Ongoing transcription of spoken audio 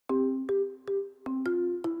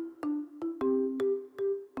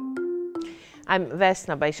I'm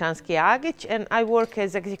Vesna Bajsanski-Agić and I work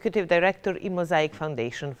as Executive Director in Mozaik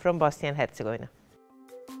Foundation from Bosnia and Herzegovina.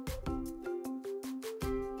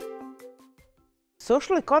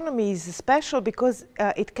 Social economy is special because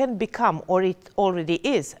it can become, or it already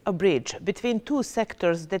is, a bridge between two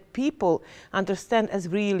sectors that people understand as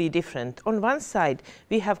really different. On one side,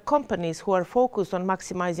 we have companies who are focused on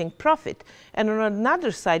maximizing profit, and on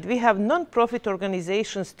another side, we have non-profit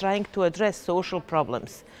organizations trying to address social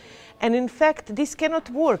problems. And in fact, this cannot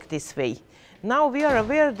work this way. Now we are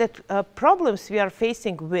aware that problems we are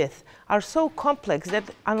facing with are so complex that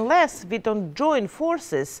unless we don't join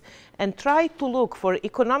forces and try to look for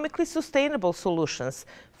economically sustainable solutions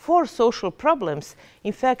for social problems,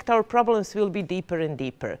 in fact our problems will be deeper and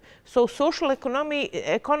deeper. So social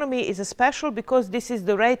economy is special because this is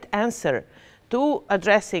the right answer to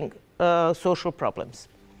addressing social problems.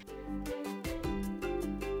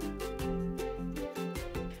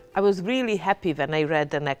 I was really happy when I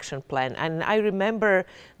read an action plan, and I remember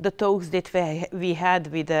the talks that we had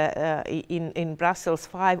with, in Brussels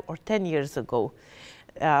 5 or 10 years ago.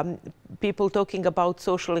 People talking about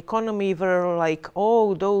social economy were like,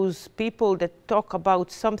 oh, those people that talk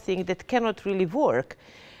about something that cannot really work.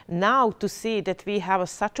 Now to see that we have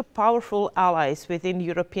such a powerful allies within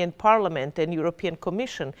European Parliament and European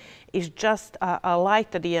Commission is just a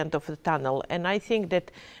light at the end of the tunnel. And I think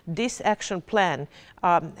that this action plan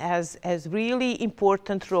has really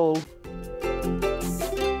important role.